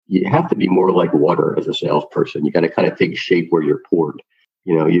you have to be more like water as a salesperson. You got to kind of take shape where you're poured.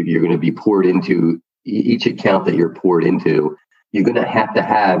 You're going to be poured into each account that you're poured into. You're going to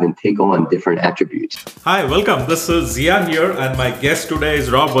have and take on different attributes. Hi, welcome. This is Zia here, and my guest today is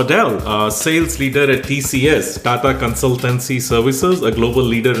Rob Waddell, a sales leader at TCS, Tata Consultancy Services, a global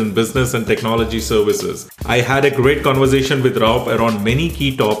leader in business and technology services. I had a great conversation with Rob around many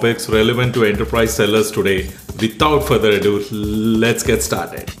key topics relevant to enterprise sellers today. Without further ado, let's get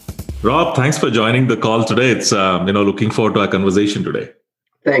started. Rob, thanks for joining the call today. It's looking forward to our conversation today.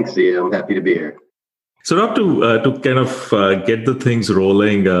 Thanks, Zia. I'm happy to be here. So, Rob, to kind of get the things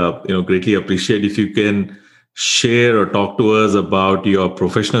rolling, greatly appreciate if you can share or talk to us about your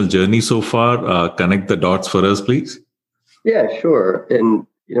professional journey so far. Connect the dots for us, please. Yeah, sure. And,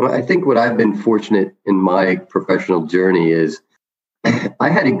 I think what I've been fortunate in my professional journey is I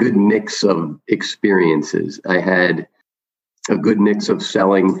had a good mix of experiences. I had a good mix of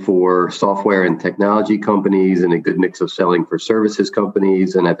selling for software and technology companies and a good mix of selling for services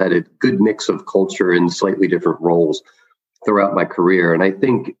companies. And I've had a good mix of culture in slightly different roles throughout my career. And I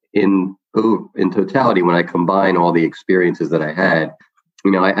think in totality, when I combine all the experiences that I had,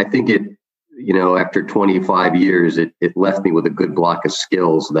 I think it, after 25 years, it left me with a good block of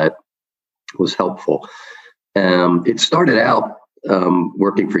skills that was helpful. It started out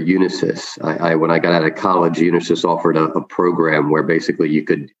working for Unisys. When I got out of college, Unisys offered a program where basically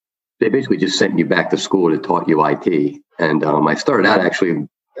they basically just sent you back to school and taught you IT. And I started out actually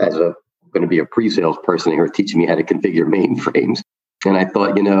as going to be a pre-sales person here, teaching me how to configure mainframes. And I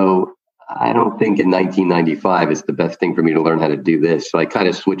thought, I don't think in 1995 it's the best thing for me to learn how to do this. So I kind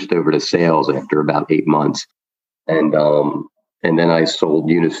of switched over to sales after about 8 months. And then I sold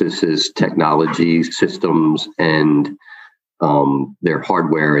Unisys's technology systems and their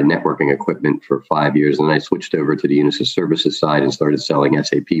hardware and networking equipment for 5 years. And I switched over to the Unisys services side and started selling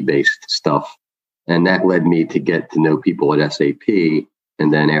SAP-based stuff. And that led me to get to know people at SAP.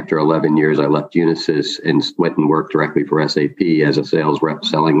 And then after 11 years, I left Unisys and went and worked directly for SAP as a sales rep,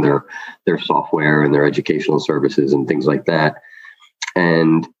 selling their software and their educational services and things like that.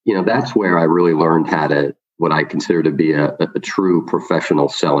 And, that's where I really learned what I consider to be a true professional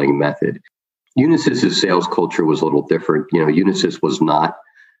selling method. Unisys' sales culture was a little different. Unisys was not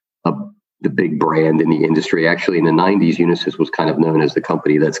the big brand in the industry. Actually, in the 90s, Unisys was kind of known as the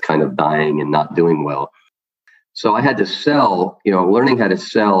company that's kind of dying and not doing well. So I had to sell, learning how to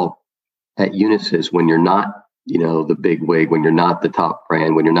sell at Unisys when you're not, the big wig, when you're not the top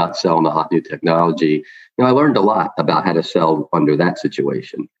brand, when you're not selling the hot new technology. I learned a lot about how to sell under that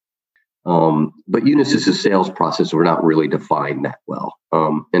situation. But Unisys' sales process were not really defined that well.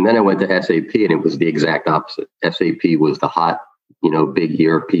 And then I went to SAP and it was the exact opposite. SAP was the hot, big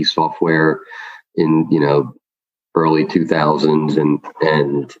ERP software in, early 2000s.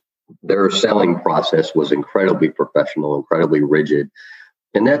 And their selling process was incredibly professional, incredibly rigid.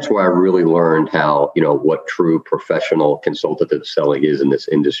 And that's where I really learned how, what true professional consultative selling is in this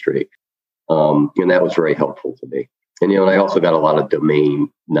industry. And that was very helpful to me. And, and I also got a lot of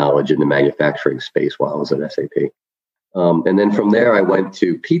domain knowledge in the manufacturing space while I was at SAP. And then from there, I went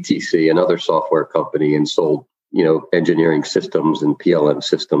to PTC, another software company, and sold, engineering systems and PLM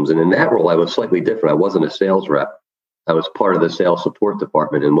systems. And in that role, I was slightly different. I wasn't a sales rep. I was part of the sales support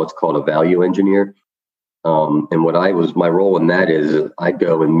department and what's called a value engineer. And my role in that is I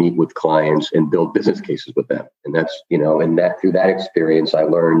go and meet with clients and build business cases with them. And that's, through that experience, I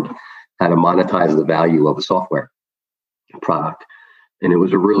learned how to monetize the value of a software product. And it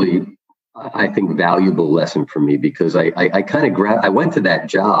was a really, I think, valuable lesson for me because I went to that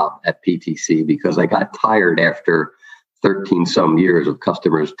job at PTC because I got tired after 13 some years of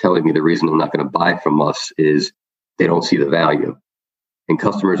customers telling me the reason I'm not going to buy from us is they don't see the value. And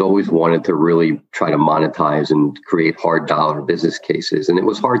customers always wanted to really try to monetize and create hard dollar business cases. And it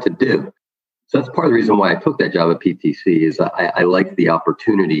was hard to do. So that's part of the reason why I took that job at PTC is I liked the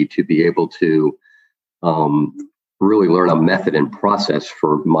opportunity to be able to really learn a method and process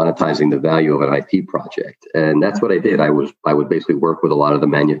for monetizing the value of an IT project. And that's what I did. I would basically work with a lot of the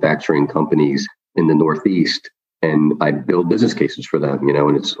manufacturing companies in the Northeast, and I'd build business cases for them,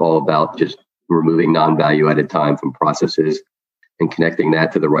 and it's all about just removing non-value added time from processes and connecting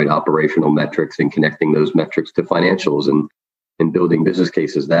that to the right operational metrics and connecting those metrics to financials and building business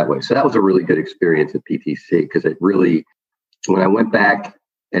cases that way. So that was a really good experience at PTC because it really, when I went back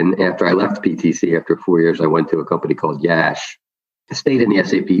and after I left PTC after 4 years, I went to a company called Yash. I stayed in the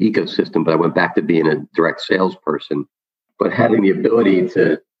SAP ecosystem, but I went back to being a direct salesperson. But having the ability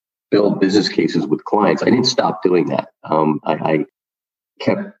to build business cases with clients, I didn't stop doing that. I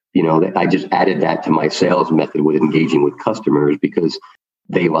kept, I just added that to my sales method with engaging with customers because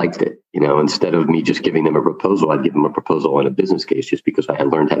they liked it. Instead of me just giving them a proposal, I'd give them a proposal and a business case just because I had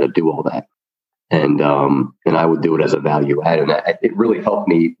learned how to do all that. And I would do it as a value add. And it really helped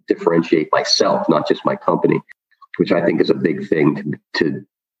me differentiate myself, not just my company, which I think is a big thing to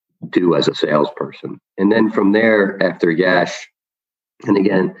do as a salesperson. And then from there, after Yash, and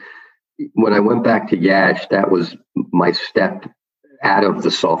again, when I went back to Yash, that was my step out of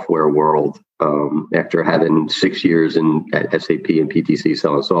the software world. After having 6 years at SAP and PTC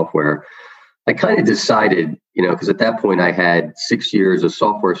selling software, I kind of decided, because at that point I had 6 years of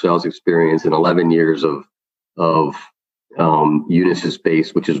software sales experience and 11 years of Unisys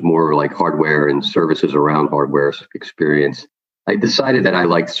based, which is more like hardware and services around hardware experience. I decided that I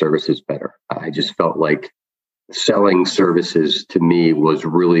liked services better. I just felt like selling services to me was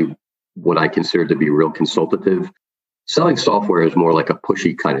really what I considered to be real consultative. Selling software is more like a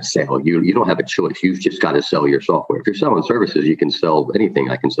pushy kind of sale. You don't have a choice. You've just got to sell your software. If you're selling services, you can sell anything.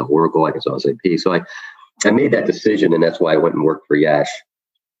 I can sell Oracle, I can sell SAP. So I made that decision, and that's why I went and worked for Yash.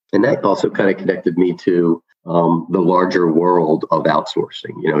 And that also kind of connected me to the larger world of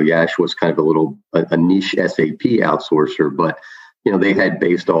outsourcing. Yash was kind of a niche SAP outsourcer, but they had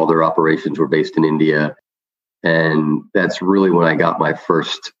based all their operations were based in India, and that's really when I got my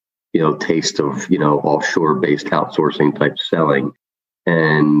first taste of offshore based outsourcing type selling.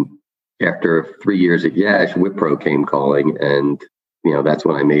 And after 3 years at Yash, Wipro came calling, and that's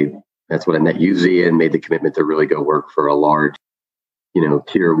when I met UZ and made the commitment to really go work for a large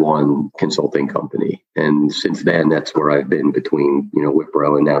tier one consulting company. And since then, that's where I've been between,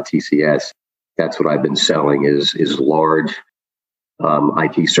 Wipro and now TCS. That's what I've been selling is large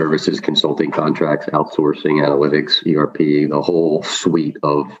IT services, consulting contracts, outsourcing, analytics, ERP, the whole suite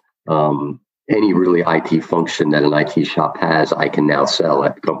of any really IT function that an IT shop has, I can now sell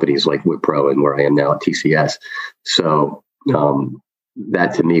at companies like Wipro and where I am now at TCS. So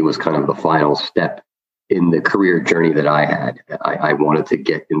that to me was kind of the final step in the career journey that I had. I wanted to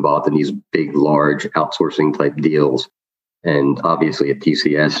get involved in these big, large outsourcing type deals. And obviously at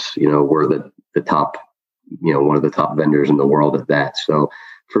TCS, we're the top, one of the top vendors in the world at that. So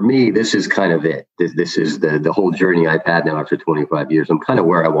for me, this is kind of it. This is the whole journey I've had now after 25 years. I'm kind of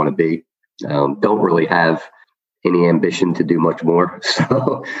where I want to be. Don't really have any ambition to do much more.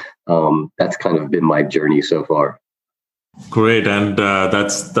 So that's kind of been my journey so far. Great. And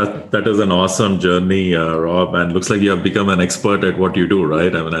that is an awesome journey, Rob. And looks like you have become an expert at what you do,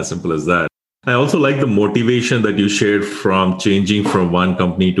 right? I mean, as simple as that. I also like the motivation that you shared from changing from one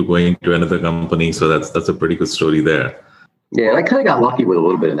company to going to another company. So that's a pretty good story there. Yeah, and I kind of got lucky with a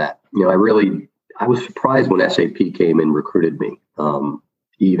little bit of that. I was surprised when SAP came and recruited me,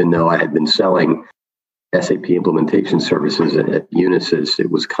 even though I had been selling SAP implementation services at Unisys.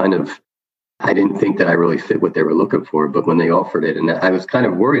 It was kind of, I didn't think that I really fit what they were looking for, but when they offered it, and I was kind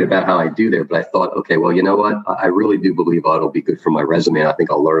of worried about how I do there, but I thought, okay, well, you know what? I really do believe it'll be good for my resume. And I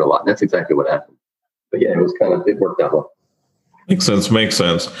think I'll learn a lot. And that's exactly what happened. But yeah, it worked out well. Makes sense.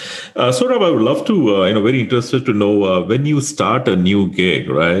 So Rob, I would love to, very interested to know when you start a new gig,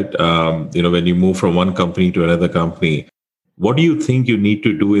 right? When you move from one company to another company, what do you think you need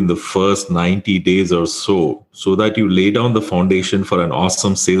to do in the first 90 days or so that you lay down the foundation for an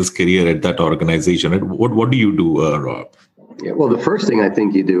awesome sales career at that organization? Right? What do you do, Rob? Yeah, well, the first thing I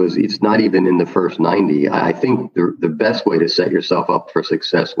think you do is it's not even in the first 90. I think the best way to set yourself up for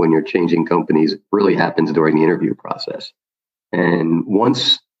success when you're changing companies really happens during the interview process. And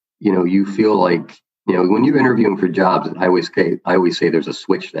once, you feel like, when you're interviewing for jobs, I always say there's a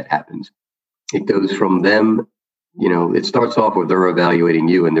switch that happens. It goes from them, it starts off with they're evaluating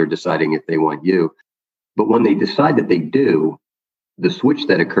you and they're deciding if they want you. But when they decide that they do, the switch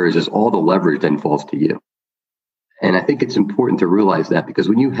that occurs is all the leverage then falls to you. And I think it's important to realize that, because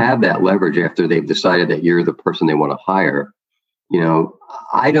when you have that leverage after they've decided that you're the person they want to hire,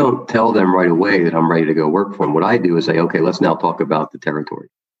 I don't tell them right away that I'm ready to go work for them. What I do is say, okay, let's now talk about the territory.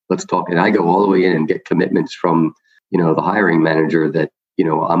 Let's talk. And I go all the way in and get commitments from, the hiring manager that,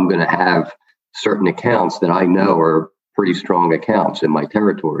 I'm going to have certain accounts that I know are pretty strong accounts in my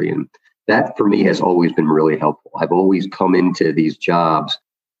territory. And that for me has always been really helpful. I've always come into these jobs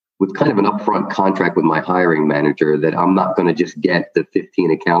with kind of an upfront contract with my hiring manager that I'm not going to just get the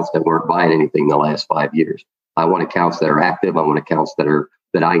 15 accounts that weren't buying anything the last 5 years. I want accounts that are active. I want accounts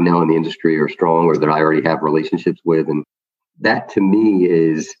that I know in the industry are strong or that I already have relationships with. And that to me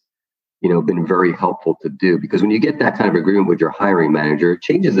is, been very helpful to do, because when you get that kind of agreement with your hiring manager, it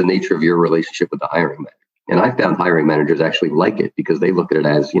changes the nature of your relationship with the hiring manager. And I found hiring managers actually like it because they look at it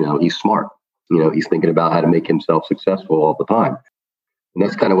as, he's smart. He's thinking about how to make himself successful all the time. And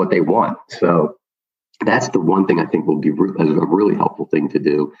that's kind of what they want. So that's the one thing I think will be a really helpful thing to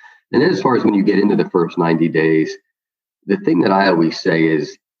do. And then as far as when you get into the first 90 days, the thing that I always say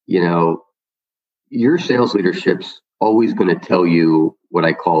is, your sales leadership's always going to tell you what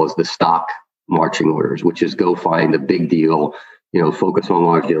I call is the stock marching orders, which is go find a big deal, focus on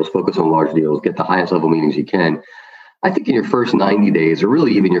large deals, get the highest level meetings you can. I think in your first 90 days, or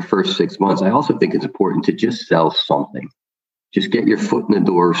really even your first 6 months, I also think it's important to just sell something. Just get your foot in the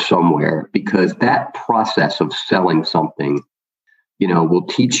door somewhere, because that process of selling something, will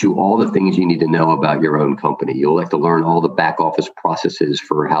teach you all the things you need to know about your own company. You'll have to learn all the back office processes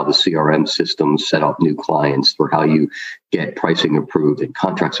for how the CRM systems set up new clients, for how you get pricing approved and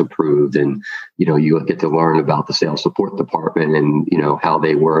contracts approved. And, you get to learn about the sales support department and, how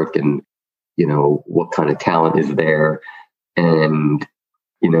they work and, what kind of talent is there. And,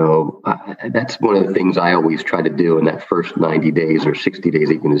 that's one of the things I always try to do in that first 90 days or 60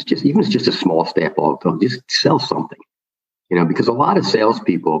 days, even if it's just a small staff aug, just sell something. Because a lot of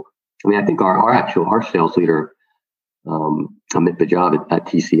salespeople, I think our sales leader, Amit Bajaj at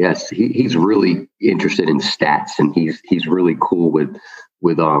TCS, he's really interested in stats, and he's really cool with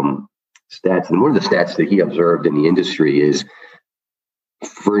stats. And one of the stats that he observed in the industry is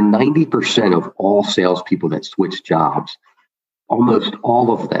for 90% of all salespeople that switch jobs, almost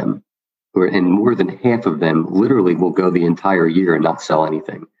all of them, and more than half of them, literally will go the entire year and not sell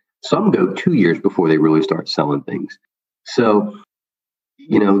anything. Some go 2 years before they really start selling things. So,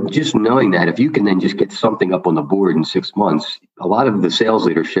 just knowing that if you can then just get something up on the board in 6 months, a lot of the sales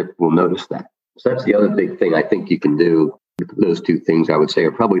leadership will notice that. So that's the other big thing I think you can do. Those two things I would say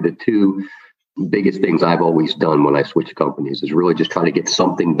are probably the two biggest things I've always done when I switch companies, is really just try to get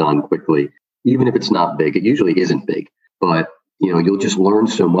something done quickly, even if it's not big. It usually isn't big, but you'll just learn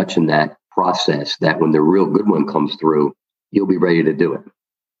so much in that process that when the real good one comes through, you'll be ready to do it.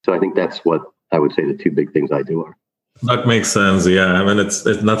 So I think that's what I would say the two big things I do are. That makes sense. Yeah.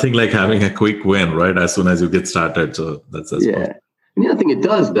 It's nothing like having a quick win, right? As soon as you get started. So that's yeah. And the other thing it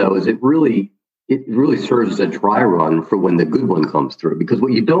does, though, is it really serves as a dry run for when the good one comes through. Because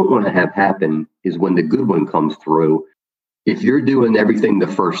what you don't want to have happen is when the good one comes through, if you're doing everything the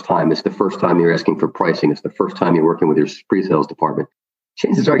first time, it's the first time you're asking for pricing, it's the first time you're working with your pre-sales department,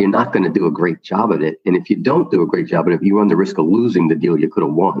 chances are you're not going to do a great job at it. And if you don't do a great job at it, you run the risk of losing the deal you could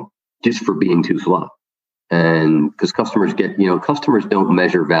have won just for being too slow. And because customers don't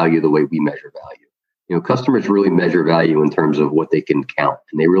measure value the way we measure value. Customers really measure value in terms of what they can count,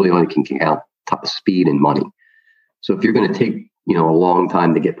 and they really only can count speed and money. So if you're going to take, a long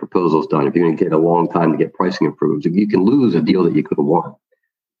time to get proposals done, if you're going to get a long time to get pricing approved, you can lose a deal that you could have won.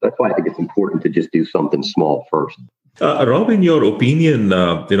 That's why I think it's important to just do something small first. Rob, in your opinion,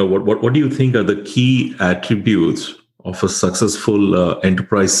 what do you think are the key attributes of a successful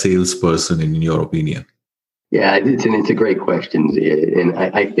enterprise salesperson in your opinion? Yeah, it's a great question, Zia. And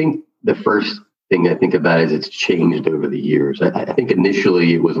I think the first thing I think about is it's changed over the years. I think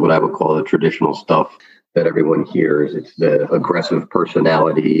initially it was what I would call the traditional stuff that everyone hears. It's the aggressive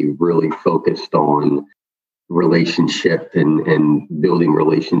personality, really focused on relationship and building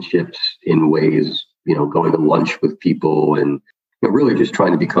relationships in ways, going to lunch with people and really just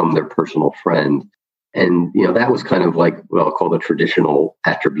trying to become their personal friend. And, that was kind of like what I'll call the traditional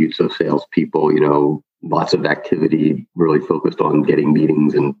attributes of salespeople, lots of activity, really focused on getting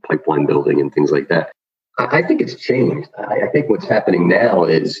meetings and pipeline building and things like that. I think it's changed. I think what's happening now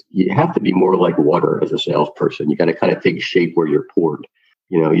is you have to be more like water as a salesperson. You got to kind of take shape where you're poured.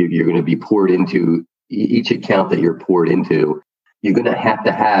 You're going to be poured into each account that you're poured into. You're going to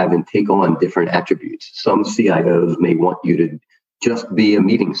have and take on different attributes. Some CIOs may want you to just be a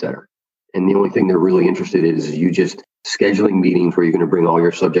meeting setter. And the only thing they're really interested in is you just scheduling meetings where you're going to bring all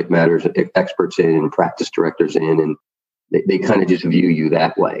your subject matters experts in and practice directors in, and they kind of just view you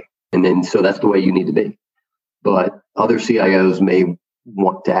that way. And then so that's the way you need to be. But other CIOs may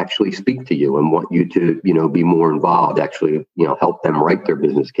want to actually speak to you and want you to, be more involved, actually, help them write their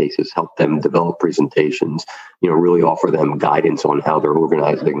business cases, help them develop presentations, really offer them guidance on how they're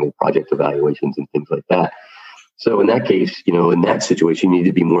organizing the project evaluations and things like that. So in that case, in that situation, you need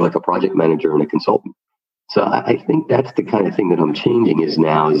to be more like a project manager and a consultant. So I think that's the kind of thing that I'm changing is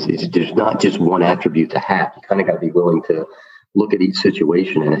there's not just one attribute to have. You kind of got to be willing to look at each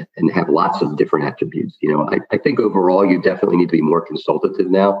situation and have lots of different attributes. I think overall, you definitely need to be more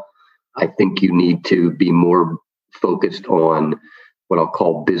consultative now. I think you need to be more focused on what I'll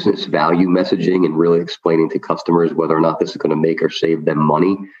call business value messaging and really explaining to customers whether or not this is going to make or save them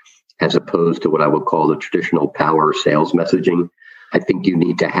money, as opposed to what I would call the traditional power sales messaging. I think you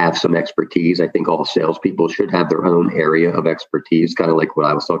need to have some expertise. I think all salespeople should have their own area of expertise, kind of like what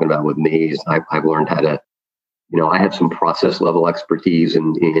I was talking about with me. Is I've learned how to, I have some process level expertise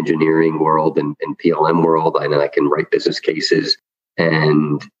in the engineering world and PLM world, and I can write business cases.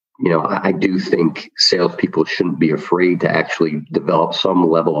 And, I do think salespeople shouldn't be afraid to actually develop some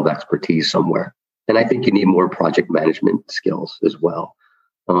level of expertise somewhere. And I think you need more project management skills as well.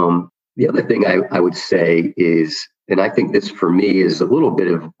 The other thing I would say is, and I think this for me is a little bit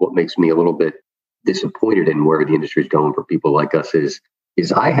of what makes me a little bit disappointed in where the industry is going for people like us is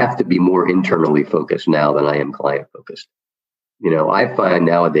I have to be more internally focused now than I am client focused. I find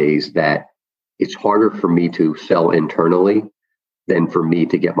nowadays that it's harder for me to sell internally than for me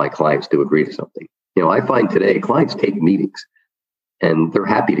to get my clients to agree to something. I find today clients take meetings and they're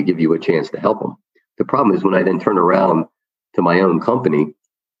happy to give you a chance to help them. The problem is when I then turn around to my own company,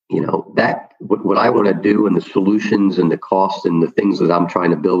 that what I want to do and the solutions and the costs and the things that I'm trying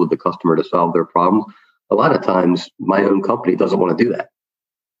to build with the customer to solve their problems, a lot of times my own company doesn't want to do that.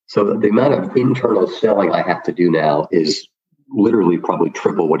 So the amount of internal selling I have to do now is literally probably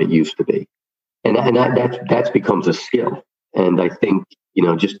triple what it used to be. And that becomes a skill. And I think,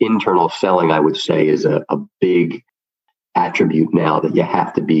 just internal selling, I would say, is a big attribute now that you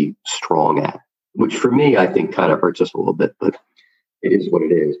have to be strong at, which for me, I think kind of hurts us a little bit, but it is what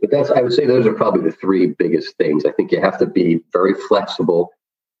it is. But I would say those are probably the three biggest things. I think you have to be very flexible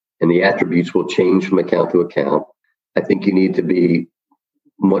and the attributes will change from account to account. I think you need to be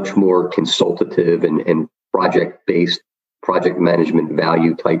much more consultative and project-based, project management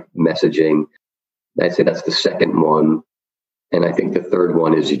value type messaging. I'd say that's the second one. And I think the third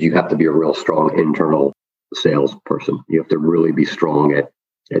one is you have to be a real strong internal salesperson. You have to really be strong at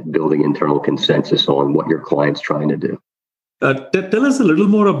building internal consensus on what your client's trying to do. Tell us a little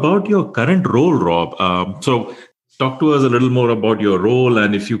more about your current role, Rob. So talk to us a little more about your role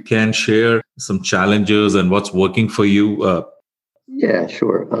and if you can share some challenges and what's working for you. Yeah,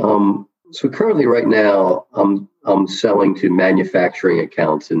 sure. So currently right now, I'm selling to manufacturing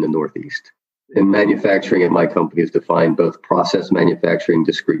accounts in the Northeast. And manufacturing at my company is defined both process manufacturing,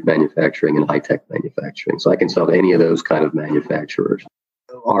 discrete manufacturing, and high-tech manufacturing. So I can sell to any of those kind of manufacturers.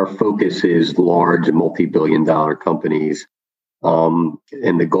 Our focus is large multi-billion-dollar companies.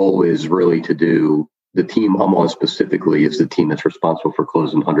 And the goal is really to do, the team I'm on specifically is the team that's responsible for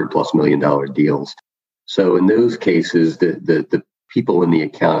closing $100+ million deals. So in those cases, the people in the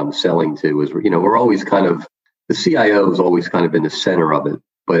account I'm selling to is, we're always kind of, the CIO is always kind of in the center of it.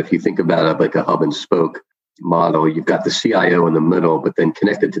 But if you think about it like a hub and spoke model, you've got the CIO in the middle, but then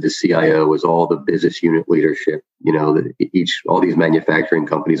connected to the CIO is all the business unit leadership. All these manufacturing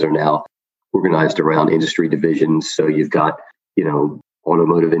companies are now organized around industry divisions. So you've got,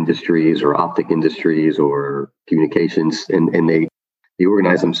 automotive industries or optic industries or communications, and they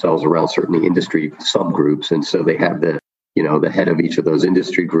organize themselves around certain industry subgroups. And so they have the head of each of those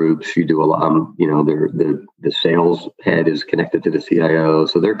industry groups. You do a lot, the sales head is connected to the CIO.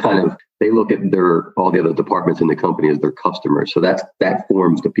 So they look at all the other departments in the company as their customers. So that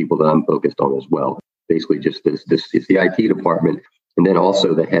forms the people that I'm focused on as well. Basically just it's the IT department and then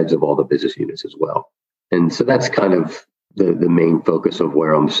also the heads of all the business units as well. And so that's kind of the main focus of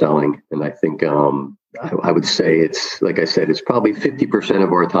where I'm selling. And I think I would say it's, like I said, it's probably 50%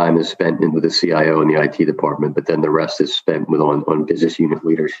 of our time is spent with the CIO and the IT department, but then the rest is spent on business unit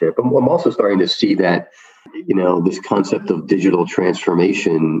leadership. And I'm also starting to see that, this concept of digital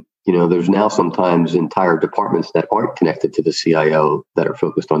transformation, there's now sometimes entire departments that aren't connected to the CIO that are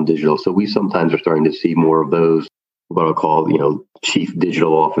focused on digital. So we sometimes are starting to see more of those, what I'll call, chief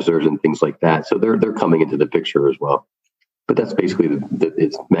digital officers and things like that. So they're coming into the picture as well. But that's basically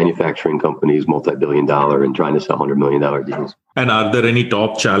it's manufacturing companies, multi-billion-dollar, and trying to sell $100 million deals. And are there any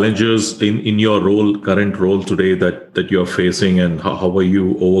top challenges in your current role today that you're facing, and how are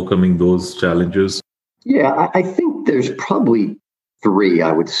you overcoming those challenges? Yeah, I think there's probably three,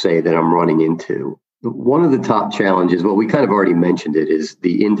 I would say, that I'm running into. One of the top challenges, well, we kind of already mentioned it, is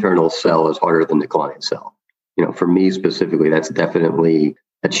the internal sell is harder than the client sell. For me specifically, that's definitely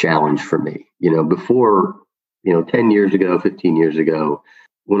a challenge for me. Before 10 years ago, 15 years ago,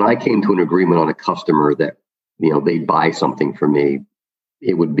 when I came to an agreement on a customer that, they'd buy something from me,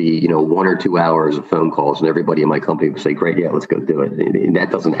 it would be, 1 or 2 hours of phone calls and everybody in my company would say, great, yeah, let's go do it. And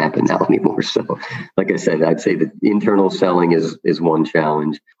that doesn't happen now anymore. So like I said, I'd say that internal selling is one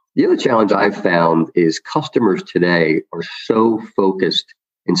challenge. The other challenge I've found is customers today are so focused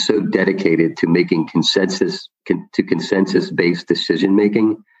and so dedicated to making consensus-based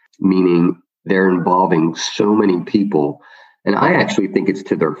decision-making, meaning they're involving so many people. And I actually think it's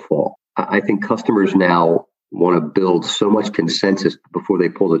to their fault. I think customers now want to build so much consensus before they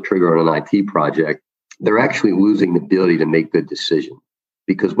pull the trigger on an IT project, they're actually losing the ability to make good decisions.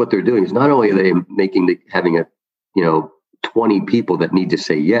 Because what they're doing is not only are they having 20 people that need to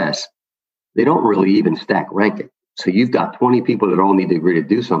say yes, they don't really even stack rank it. So you've got 20 people that all need to agree to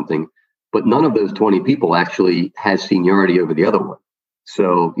do something, but none of those 20 people actually has seniority over the other one.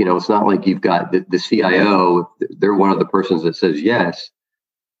 So, it's not like you've got the CIO, they're one of the persons that says yes.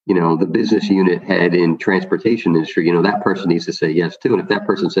 The business unit head in transportation industry, that person needs to say yes too. And if that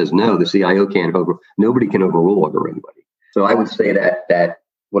person says no, the CIO nobody can overrule over anybody. So I would say that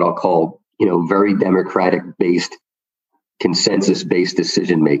what I'll call, very democratic based, consensus based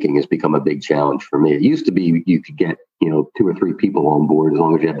decision making has become a big challenge for me. It used to be you could get, 2 or 3 people on board as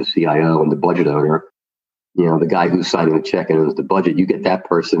long as you have the CIO and the budget owner. The guy who's signing the check and owns the budget, you get that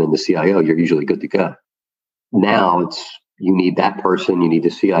person and the CIO, you're usually good to go. Now you need that person, you need the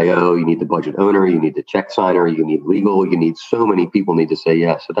CIO, you need the budget owner, you need the check signer, you need legal, you need so many people need to say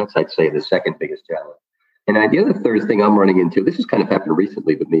yes. So that's, I'd say, the second biggest challenge. And the other third thing I'm running into, this has kind of happened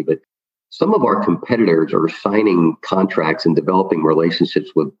recently with me, but some of our competitors are signing contracts and developing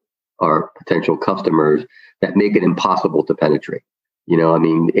relationships with our potential customers that make it impossible to penetrate.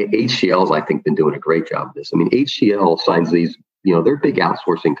 HCL's, I think, been doing a great job of this. HCL signs these, they're big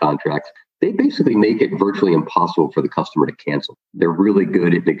outsourcing contracts. They basically make it virtually impossible for the customer to cancel. They're really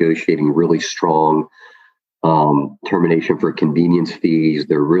good at negotiating really strong termination for convenience fees.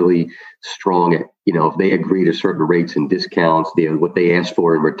 They're really strong at, if they agree to certain rates and discounts, what they ask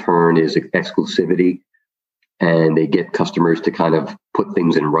for in return is exclusivity. And they get customers to kind of put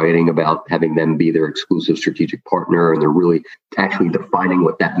things in writing about having them be their exclusive strategic partner. And they're really actually defining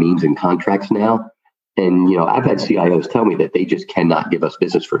what that means in contracts now. And, I've had CIOs tell me that they just cannot give us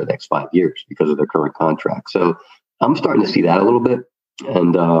business for the next 5 years because of their current contract. So I'm starting to see that a little bit.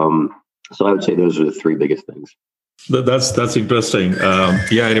 And so I would say those are the 3 biggest things. That's interesting.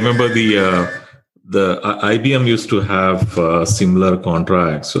 I remember the IBM used to have similar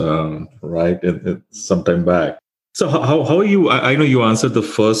contracts, right, some time back. So how are you? I know you answered the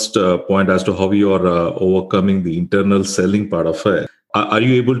first point as to how you are overcoming the internal selling part of it. Are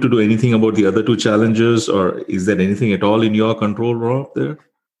you able to do anything about the other 2 challenges, or is there anything at all in your control, Rob, there?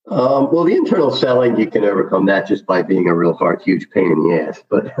 Well, the internal selling, you can overcome that just by being a real huge pain in the ass.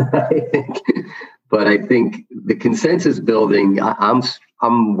 But I think the consensus building,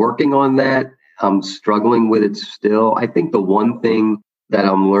 I'm working on that. I'm struggling with it still. I think the one thing that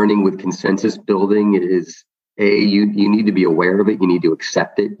I'm learning with consensus building is, you need to be aware of it. You need to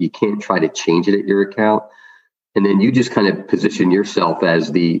accept it. You can't try to change it at your account. And then you just kind of position yourself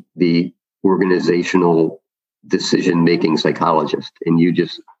as the organizational decision-making psychologist. And you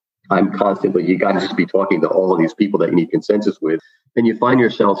got to just be talking to all of these people that you need consensus with. And you find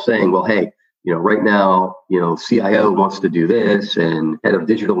yourself saying, well, hey, right now, CIO wants to do this and head of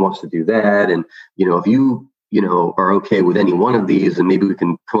digital wants to do that. And, if you, are okay with any one of these, and maybe we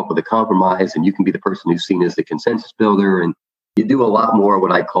can come up with a compromise and you can be the person who's seen as the consensus builder. And you do a lot more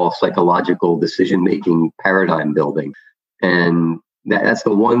what I call psychological decision-making paradigm building. And that's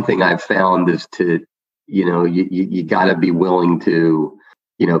the one thing I've found is to, you got to be willing to,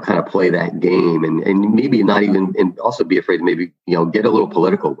 kind of play that game and maybe not even, and also be afraid to maybe, get a little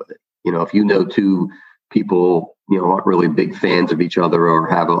political with it. If 2 people, aren't really big fans of each other or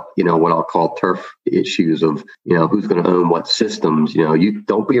have what I'll call turf issues of, who's going to own what systems, you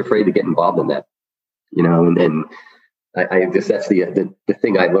don't be afraid to get involved in that, and I guess that's the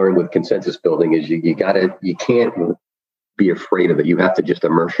thing I learned with consensus building is you can't be afraid of it. You have to just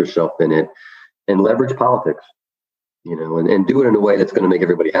immerse yourself in it and leverage politics, and do it in a way that's going to make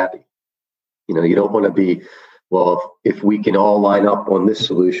everybody happy. You don't want to be, well, if we can all line up on this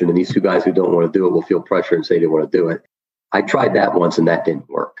solution and these 2 guys who don't want to do it will feel pressure and say they want to do it. I tried that once and that didn't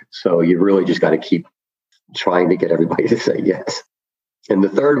work. So you really just got to keep trying to get everybody to say yes. And the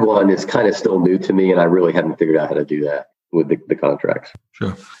third one is kind of still new to me, and I really haven't figured out how to do that with the contracts.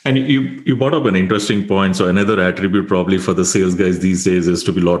 Sure. And you brought up an interesting point. So another attribute probably for the sales guys these days is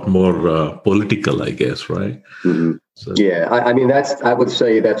to be a lot more political, I guess, right? Mm-hmm. So. Yeah, I would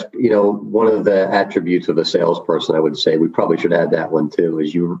say that's, one of the attributes of a salesperson. I would say we probably should add that one too,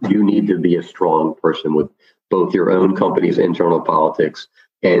 is you need to be a strong person with both your own company's internal politics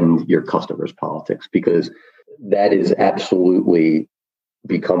and your customers' politics, because that is absolutely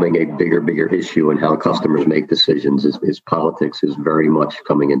becoming a bigger issue in how customers make decisions. Is politics is very much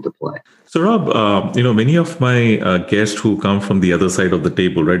coming into play. So Rob, many of my guests who come from the other side of the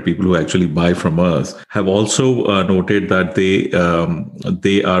table, right, people who actually buy from us, have also noted that they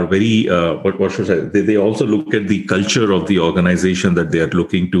are very, what should I say? They also look at the culture of the organization that they are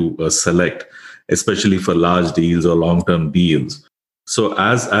looking to select, especially for large deals or long-term deals. So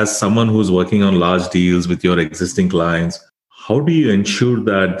as someone who's working on large deals with your existing clients, how do you ensure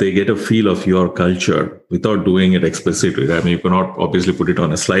that they get a feel of your culture without doing it explicitly? I mean, you cannot obviously put it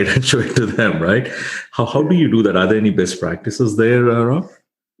on a slide and show it to them, right? How do you do that? Are there any best practices there, Rob?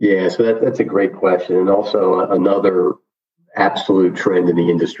 Yeah, so that's a great question. And also another absolute trend in the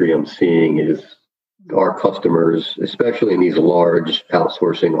industry I'm seeing is our customers, especially in these large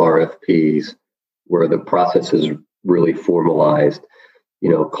outsourcing RFPs where the process is really formalized,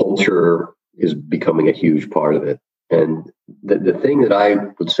 culture is becoming a huge part of it. And the thing that I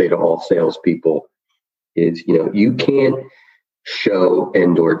would say to all salespeople is, you can't show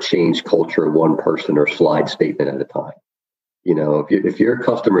and or change culture one person or slide statement at a time. If your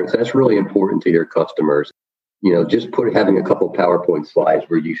customers, that's really important to your customers, just having a couple PowerPoint slides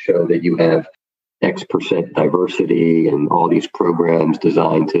where you show that you have X% diversity and all these programs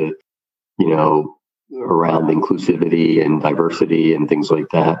designed to, around inclusivity and diversity and things like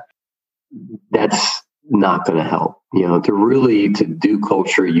that. That's not going to help. To do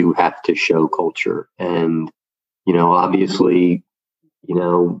culture, you have to show culture. And, obviously,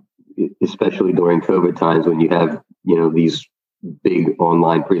 especially during COVID times when you have, these big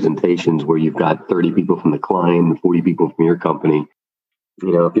online presentations where you've got 30 people from the client and 40 people from your company,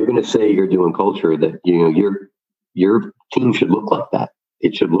 if you're going to say you're doing culture, that, your team should look like that.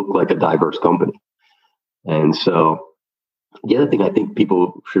 It should look like a diverse company. And so the other thing I think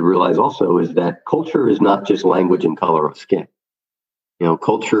people should realize also is that culture is not just language and color of skin.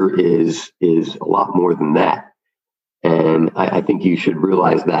 Culture is a lot more than that. And I think you should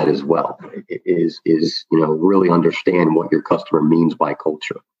realize that as well. It is really understand what your customer means by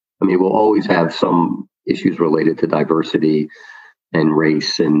culture. I mean, we'll always have some issues related to diversity and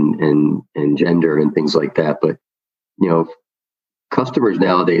race and gender and things like that. But, customers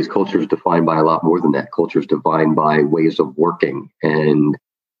nowadays, culture is defined by a lot more than that. Culture is defined by ways of working and,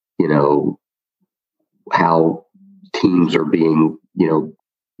 how teams are being,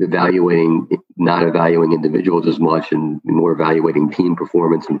 not evaluating individuals as much and more evaluating team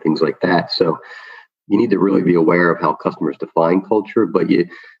performance and things like that. So you need to really be aware of how customers define culture. But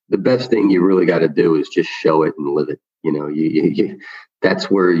the best thing you really got to do is just show it and live it.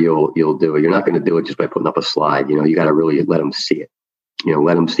 That's where you'll do it. You're not going to do it just by putting up a slide. You got to really let them see it.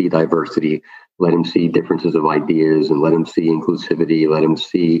 Let them see diversity, let them see differences of ideas, and let them see inclusivity, let them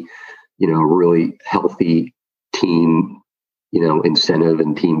see, really healthy team, incentive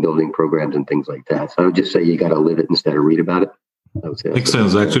and team building programs and things like that. So I would just say you got to live it instead of read about it. I would say makes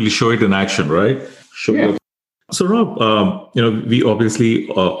sense. Actually show it in action, right? Yeah. So Rob, we obviously,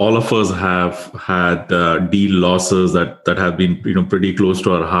 all of us have had deal losses that have been, pretty close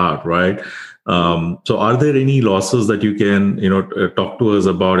to our heart, right? So are there any losses that you can, talk to us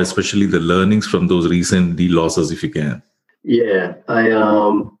about, especially the learnings from those recent deal losses, if you can? Yeah,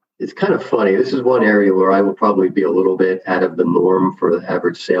 it's kind of funny. This is one area where I will probably be a little bit out of the norm for the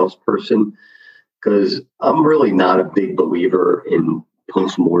average salesperson, because I'm really not a big believer in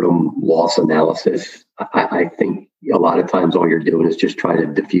post-mortem loss analysis. I think a lot of times all you're doing is just trying to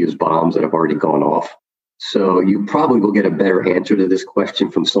defuse bombs that have already gone off. So you probably will get a better answer to this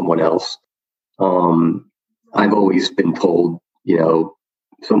question from someone else. I've always been told,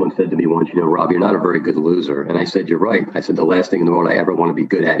 someone said to me once, Rob, you're not a very good loser. And I said, you're right. I said, the last thing in the world I ever want to be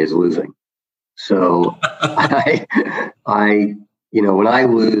good at is losing. So when I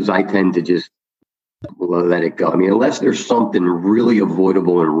lose, I tend to just let it go. I mean, unless there's something really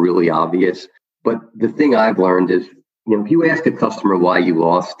avoidable and really obvious. But the thing I've learned is, if you ask a customer why you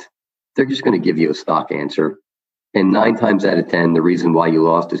lost, they're just going to give you a stock answer. And 9 times out of 10, the reason why you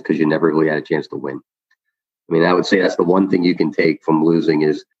lost is because you never really had a chance to win. I mean, I would say that's the one thing you can take from losing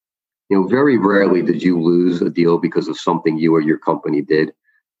is, very rarely did you lose a deal because of something you or your company did.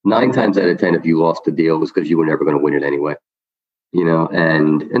 9 times out of 10, if you lost a deal, it was because you were never going to win it anyway.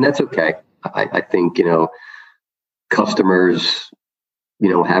 And that's okay. I think, customers,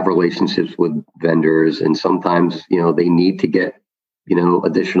 have relationships with vendors, and sometimes, they need to get,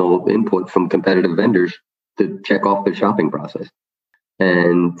 additional input from competitive vendors to check off the shopping process.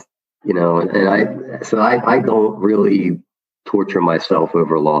 And, I don't really torture myself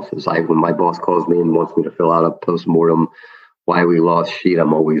over losses. When my boss calls me and wants me to fill out a postmortem why we lost sheet,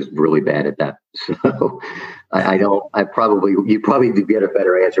 I'm always really bad at that. So you probably do get a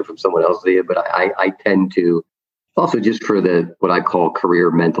better answer from someone else there, but I tend to also, just for what I call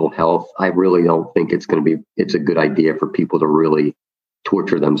career mental health, I really don't think it's a good idea for people to really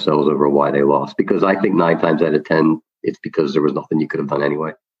torture themselves over why they lost, because I think 9 times out of 10, it's because there was nothing you could have done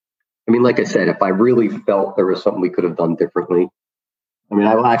anyway. I mean, like I said, if I really felt there was something we could have done differently, I mean,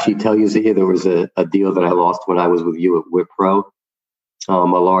 I will actually tell you, Zia, there was a deal that I lost when I was with you at Wipro, a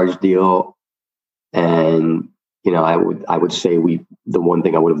large deal. And, I would say the one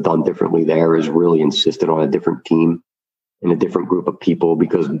thing I would have done differently there is really insisted on a different team and a different group of people,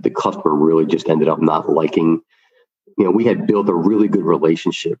 because the customer really just ended up not liking, we had built a really good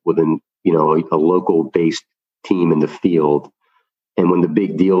relationship within, a local based team in the field. And when the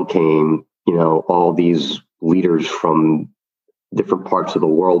big deal came, all these leaders from different parts of the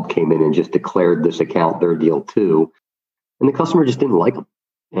world came in and just declared this account their deal too. And the customer just didn't like them.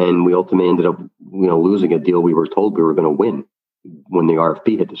 And we ultimately ended up, losing a deal we were told we were going to win when the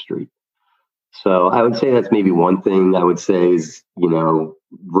RFP hit the street. So I would say that's maybe one thing I would say is,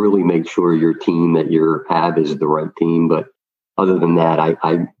 really make sure your team that you have is the right team. But other than that,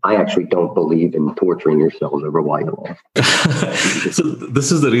 I actually don't believe in torturing yourselves over why you lost. So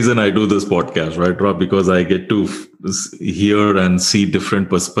this is the reason I do this podcast, right, Rob? Because I get to hear and see different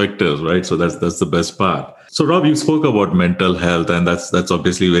perspectives, right? So that's the best part. So Rob, you spoke about mental health, and that's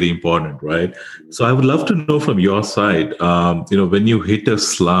obviously very important, right? So I would love to know from your side, when you hit a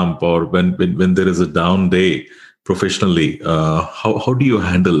slump or when there is a down day professionally, how do you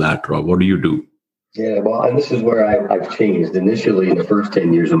handle that, Rob? What do you do? Yeah, well, and this is where I've changed. Initially, in the first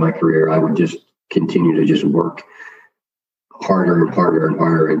 10 years of my career, I would just continue to just work harder and harder and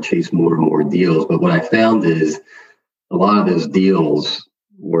harder and chase more and more deals. But what I found is a lot of those deals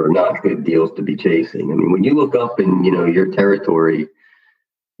were not good deals to be chasing. I mean, when you look up in, your territory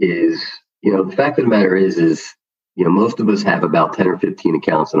is, the fact of the matter is, most of us have about 10 or 15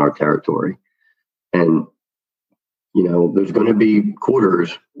 accounts in our territory. And, there's going to be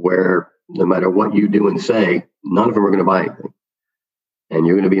quarters where no matter what you do and say, none of them are going to buy anything. And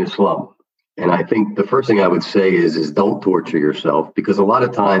you're going to be in a slump. And I think the first thing I would say is don't torture yourself, because a lot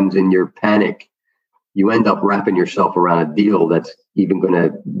of times in your panic, you end up wrapping yourself around a deal that's even going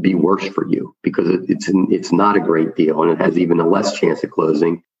to be worse for you, because it's not a great deal and it has even a less chance of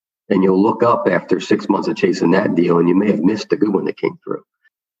closing. And you'll look up after 6 months of chasing that deal and you may have missed the good one that came through.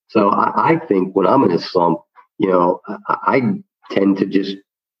 So I think when I'm in a slump, I tend to just,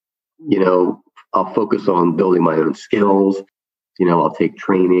 I'll focus on building my own skills. I'll take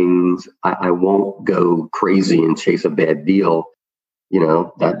trainings. I won't go crazy and chase a bad deal.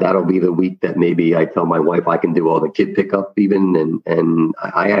 That'll be the week that maybe I tell my wife I can do all the kid pickup even. And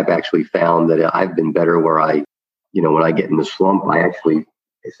I have actually found that I've been better where when I get in the slump,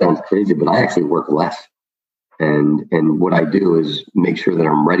 it sounds crazy, but I actually work less. And what I do is make sure that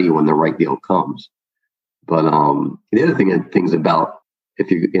I'm ready when the right deal comes. But the other things about if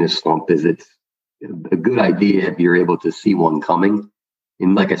you're in a slump is it's a good idea if you're able to see one coming.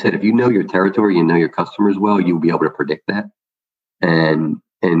 And like I said, if you know your territory, you know your customers well, you'll be able to predict that. And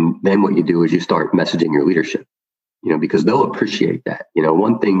then what you do is you start messaging your leadership, because they'll appreciate that.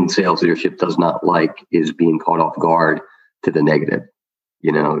 One thing sales leadership does not like is being caught off guard to the negative.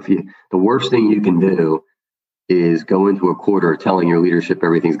 The worst thing you can do is go into a quarter telling your leadership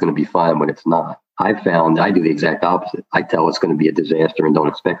everything's going to be fine when it's not. I found I do the exact opposite. I tell it's going to be a disaster and don't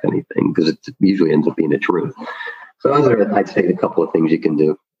expect anything, because it usually ends up being the truth. So those are, I'd say, a couple of things you can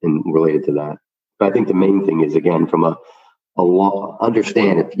do in related to that. But I think the main thing is, again, from a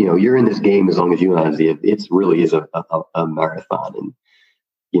understand if you're in this game as long as you and I, it really is a marathon. And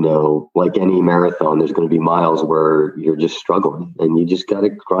like any marathon, there's going to be miles where you're just struggling, and you just got to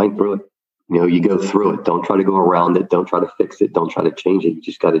grind through it. You go through it. Don't try to go around it. Don't try to fix it. Don't try to change it. You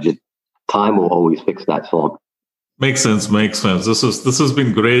just got to time will always fix that slump. Makes sense. This has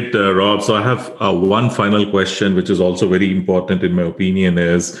been great, Rob. So I have one final question, which is also very important in my opinion.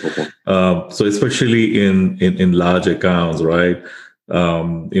 Is Okay. So especially in large accounts, right?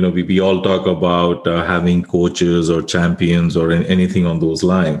 We all talk about having coaches or champions or anything on those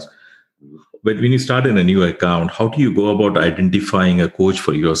lines. But when you start in a new account, how do you go about identifying a coach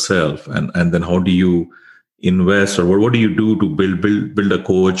for yourself, and then how do you invest, or what do you do to build a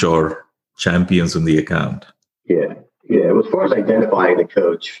coach or champions in the account? Yeah. As far as identifying the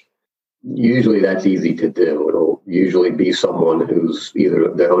coach, usually that's easy to do. It'll usually be someone who's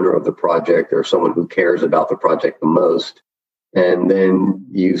either the owner of the project or someone who cares about the project the most. And then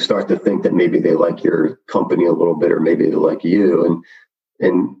you start to think that maybe they like your company a little bit, or maybe they like you.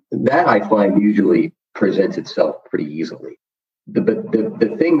 And that I find usually presents itself pretty easily. But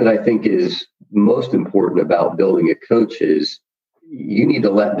the thing that I think is most important about building a coach is you need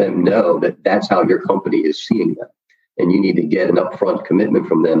to let them know that that's how your company is seeing them. And you need to get an upfront commitment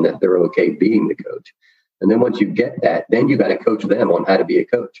from them that they're okay being the coach. And then once you get that, then you got to coach them on how to be a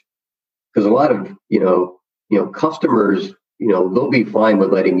coach. Because a lot of, customers, they'll be fine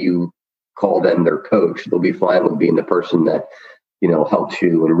with letting you call them their coach. They'll be fine with being the person that helps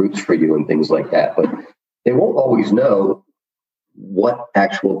you and roots for you and things like that. But they won't always know what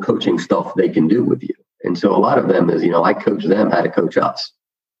actual coaching stuff they can do with you. And so a lot of them is, I coach them how to coach us.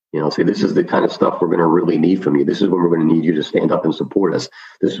 Say, this is the kind of stuff we're going to really need from you. This is when we're going to need you to stand up and support us.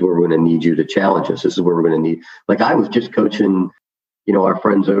 This is where we're going to need you to challenge us. This is where we're going to need, like I was just coaching, our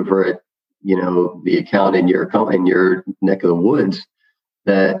friends over at, the account in your neck of the woods,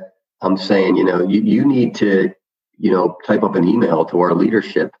 that I'm saying, you need to, type up an email to our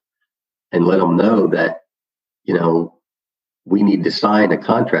leadership and let them know that, we need to sign a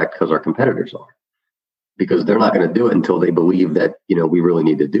contract because our competitors are. Because they're not going to do it until they believe that, we really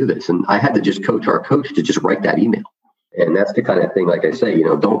need to do this. And I had to just coach our coach to just write that email. And that's the kind of thing, like I say,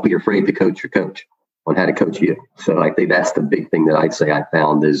 don't be afraid to coach your coach on how to coach you. So I think that's the big thing that I'd say I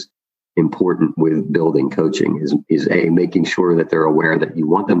found is important with building coaching is making sure that they're aware that you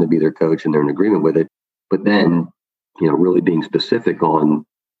want them to be their coach and they're in agreement with it. But then, really being specific on,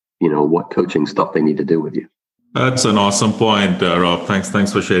 what coaching stuff they need to do with you. That's an awesome point, Rob.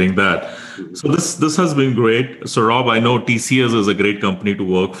 Thanks for sharing that. So this has been great. So Rob, I know TCS is a great company to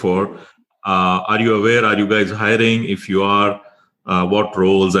work for. Are you aware? Are you guys hiring? If you are, what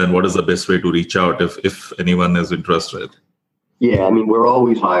roles and what is the best way to reach out if anyone is interested? Yeah, we're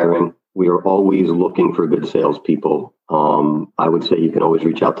always hiring. We are always looking for good salespeople. I would say you can always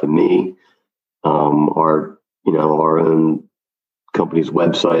reach out to me. Our own company's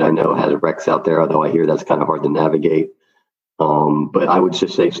website, I know, has recs out there, although I hear that's kind of hard to navigate. But I would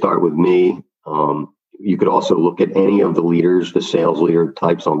just say start with me. You could also look at any of the leaders, the sales leader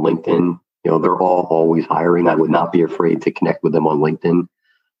types on LinkedIn. They're all always hiring. I would not be afraid to connect with them on LinkedIn.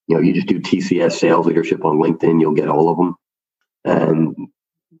 You just do TCS sales leadership on LinkedIn, you'll get all of them. And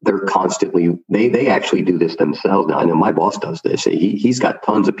they're constantly, they actually do this themselves now. I know my boss does this. He's got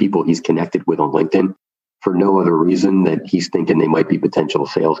tons of people he's connected with on LinkedIn for no other reason that he's thinking they might be potential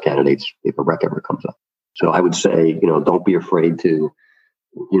sales candidates if a rec ever comes up. So I would say, don't be afraid to,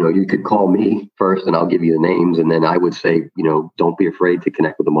 you could call me first and I'll give you the names. And then I would say, don't be afraid to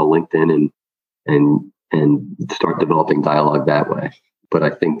connect with them on LinkedIn and start developing dialogue that way. But I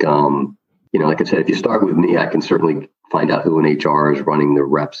think, like I said, if you start with me, I can certainly find out who in HR is running the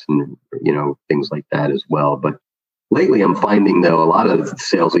reps and, things like that as well. But lately, I'm finding, though, a lot of the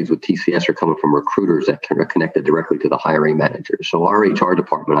sales leads with TCS are coming from recruiters that are connected directly to the hiring managers. So our HR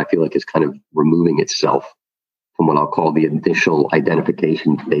department, I feel like, is kind of removing itself from what I'll call the initial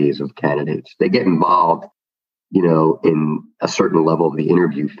identification phase of candidates. They get involved, in a certain level of the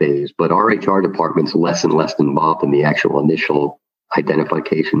interview phase, but our HR department's less and less involved in the actual initial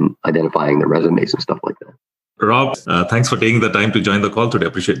identifying the resumes and stuff like that. Rob, thanks for taking the time to join the call today.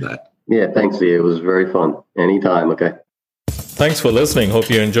 Appreciate that. Yeah, thanks, Z. It was very fun. Anytime. Okay. Thanks for listening. Hope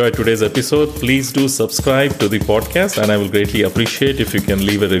you enjoyed today's episode. Please do subscribe to the podcast, and I will greatly appreciate if you can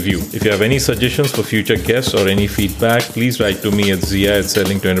leave a review. If you have any suggestions for future guests or any feedback, please write to me at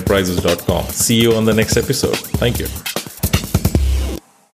zia@sellingtoenterprises.com. See you on the next episode. Thank you.